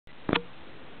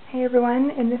Hey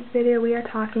everyone, in this video we are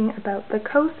talking about the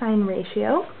cosine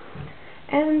ratio,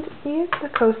 and use the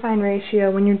cosine ratio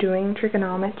when you're doing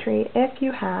trigonometry if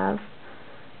you have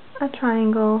a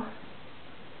triangle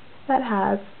that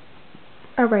has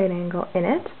a right angle in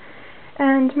it,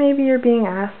 and maybe you're being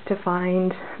asked to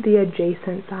find the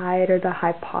adjacent side or the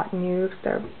hypotenuse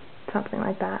or something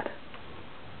like that.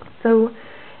 So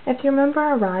if you remember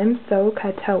our rhyme, so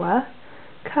katoa,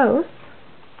 cos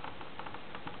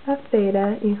of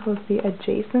theta equals the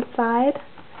adjacent side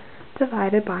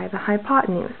divided by the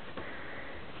hypotenuse.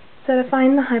 So to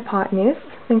find the hypotenuse,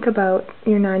 think about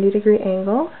your 90-degree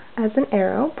angle as an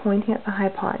arrow pointing at the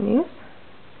hypotenuse.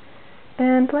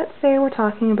 And let's say we're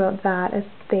talking about that as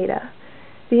theta.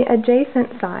 The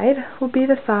adjacent side will be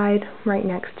the side right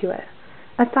next to it.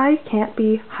 A side can't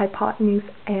be hypotenuse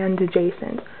and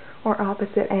adjacent, or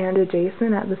opposite and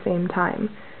adjacent at the same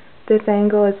time. This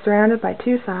angle is surrounded by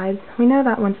two sides. We know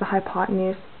that one's the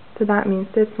hypotenuse, so that means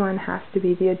this one has to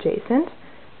be the adjacent.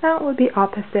 That would be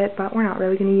opposite, but we're not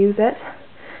really going to use it,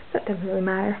 so it doesn't really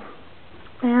matter.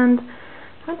 And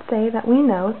let's say that we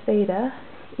know theta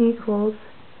equals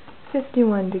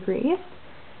 51 degrees,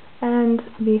 and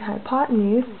the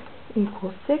hypotenuse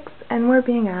equals 6, and we're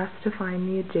being asked to find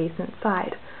the adjacent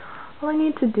side. All I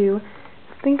need to do is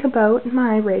think about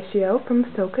my ratio from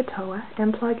SOHCAHTOA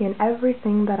and plug in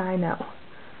everything that I know.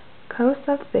 Cos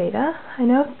of theta, I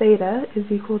know theta is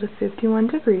equal to 51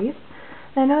 degrees.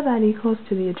 I know that equals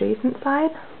to the adjacent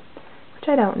side, which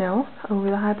I don't know,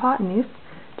 over the hypotenuse,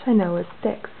 which I know is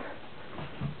 6.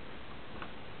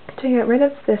 To get rid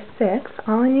of this 6,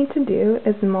 all I need to do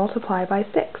is multiply by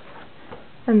 6,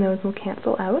 and those will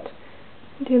cancel out.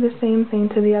 Do the same thing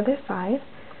to the other side,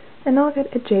 and I'll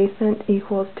get adjacent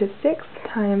equals to 6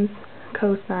 times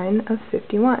cosine of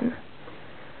 51.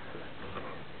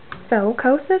 So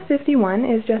cos of 51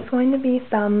 is just going to be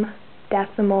some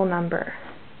decimal number.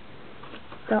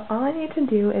 So all I need to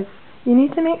do is, you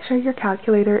need to make sure your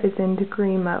calculator is in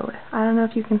degree mode. I don't know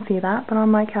if you can see that, but on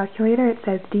my calculator it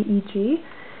says DEG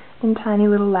in tiny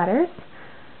little letters.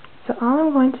 So all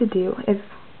I'm going to do is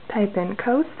type in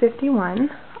cos 51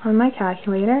 on my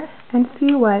calculator and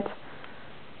see what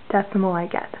decimal I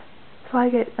get. So I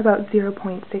get about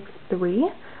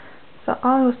 0.63. So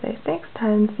I will say 6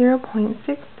 times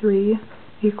 0.63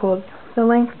 equals the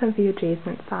length of the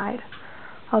adjacent side.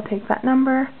 I'll take that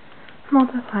number,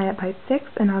 multiply it by 6,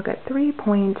 and I'll get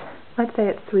let's say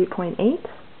it's 3.8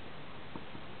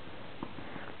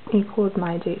 equals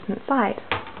my adjacent side.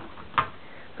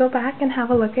 Go back and have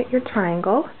a look at your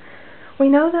triangle. We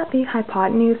know that the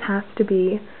hypotenuse has to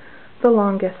be the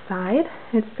longest side.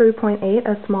 It's 3.8,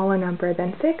 a smaller number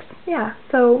than 6. Yeah,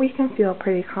 so we can feel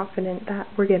pretty confident that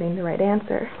we're getting the right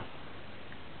answer.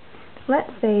 Let's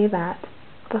say that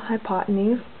the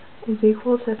hypotenuse is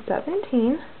equal to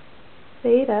 17,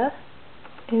 theta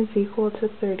is equal to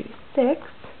 36,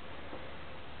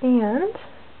 and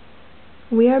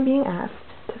we are being asked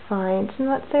to find, and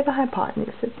let's say the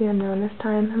hypotenuse is the unknown this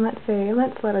time, and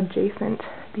let's let adjacent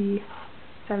be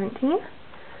 17.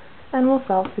 And we'll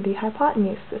solve for the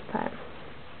hypotenuse this time.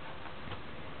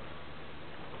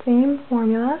 Same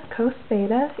formula, cos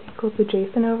theta equals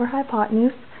adjacent over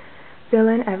hypotenuse. Fill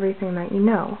in everything that you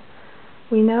know.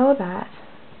 We know that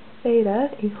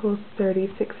theta equals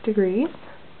 36 degrees,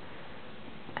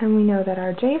 and we know that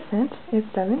our adjacent is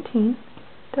 17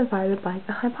 divided by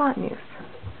the hypotenuse.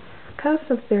 Cos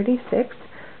of 36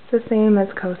 is the same as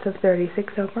cos of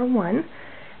 36 over 1.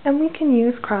 And we can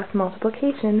use cross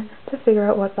multiplication to figure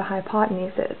out what the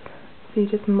hypotenuse is. So you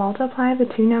just multiply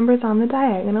the two numbers on the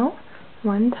diagonal,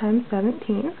 1 times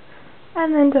 17,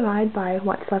 and then divide by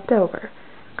what's left over,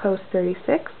 cos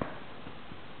 36,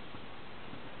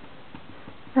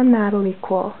 and that'll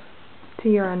equal to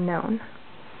your unknown.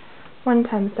 1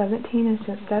 times 17 is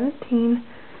just 17,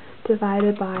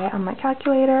 divided by, on my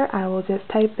calculator, I will just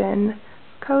type in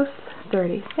cos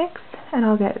 36, and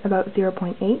I'll get about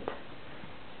 0.8.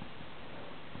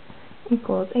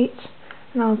 equals h,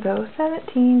 and I'll go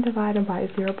 17 divided by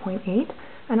 0.8,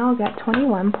 and I'll get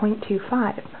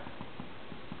 21.25.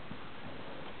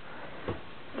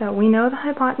 So we know the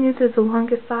hypotenuse is the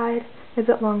longest side. Is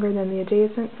it longer than the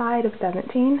adjacent side of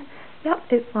 17? Yep,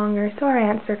 it's longer, so our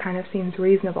answer kind of seems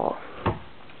reasonable.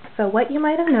 So what you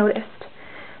might have noticed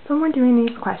when we're doing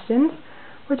these questions,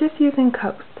 we're just using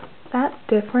cos. That's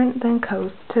different than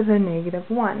cos to the negative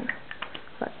 1.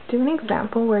 Let's do an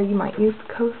example where you might use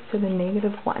cos to the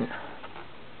negative 1.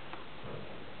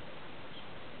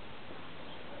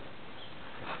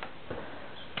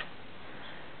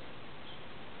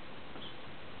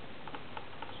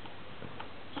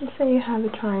 Let's say you have a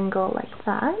triangle like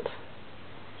that,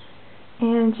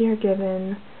 and you're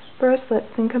given First, let's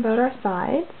think about our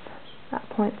sides. That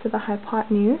points to the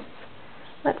hypotenuse.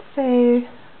 Let's say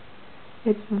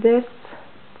it's this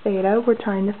theta we're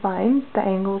trying to find, the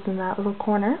angles in that little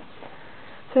corner.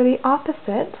 So the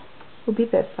opposite will be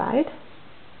this side,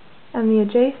 and the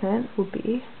adjacent will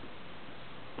be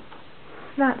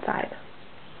that side.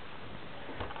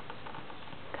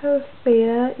 Cos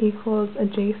theta equals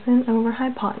adjacent over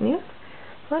hypotenuse.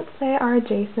 Let's say our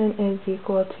adjacent is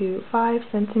equal to 5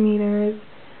 centimeters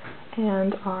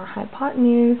and our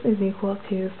hypotenuse is equal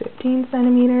to 15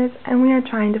 centimeters, and we are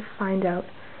trying to find out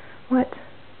what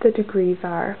the degrees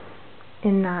are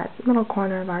in that little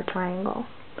corner of our triangle.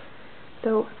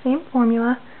 So same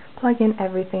formula, plug in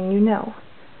everything you know.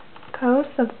 Cos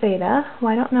of theta,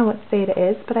 well, I don't know what theta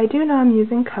is, but I do know I'm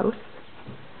using cos.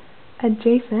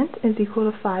 Adjacent is equal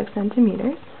to 5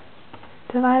 centimeters,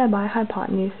 divided by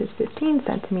hypotenuse is 15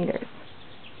 centimeters.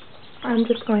 I'm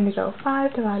just going to go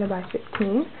 5 divided by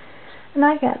 15, and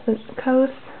I get that cos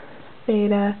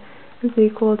theta is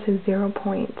equal to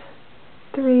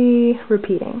 0.3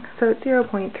 repeating. So it's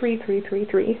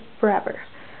 0.3333 forever.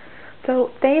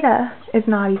 So theta is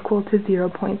not equal to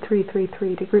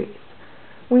 0.333 degrees.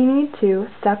 We need to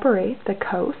separate the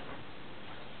cos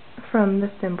from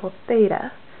the symbol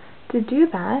theta. To do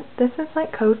that, this is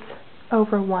like cos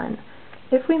over 1.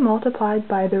 If we multiplied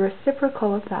by the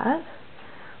reciprocal of that,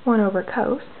 1 over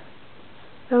cos,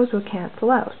 those will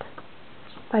cancel out.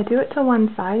 If I do it to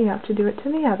one side, you have to do it to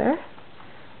the other.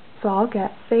 So I'll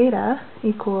get theta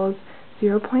equals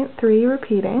 0.3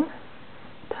 repeating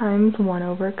times 1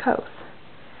 over cos.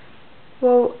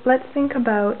 Well, let's think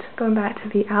about going back to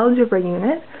the algebra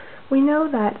unit. We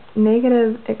know that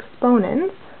negative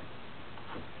exponents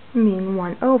mean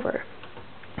 1 over.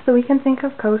 So we can think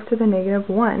of cos to the negative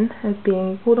 1 as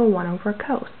being equal to 1 over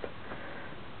cos.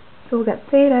 So we'll get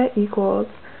theta equals,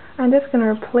 I'm just going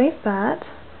to replace that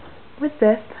with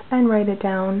this and write it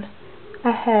down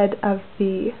ahead of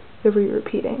the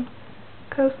re-repeating.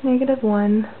 Cos negative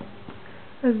 1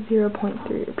 is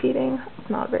 0.3 repeating. It's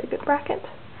not a very good bracket.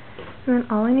 And then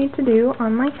all I need to do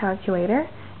on my calculator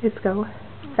is go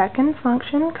second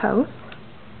function cos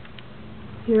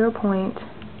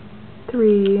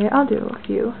 0.3, I'll do a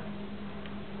few,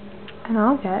 and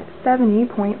I'll get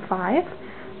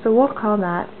 70.5. So we'll call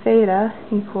that theta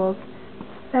equals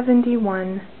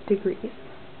 71 degrees.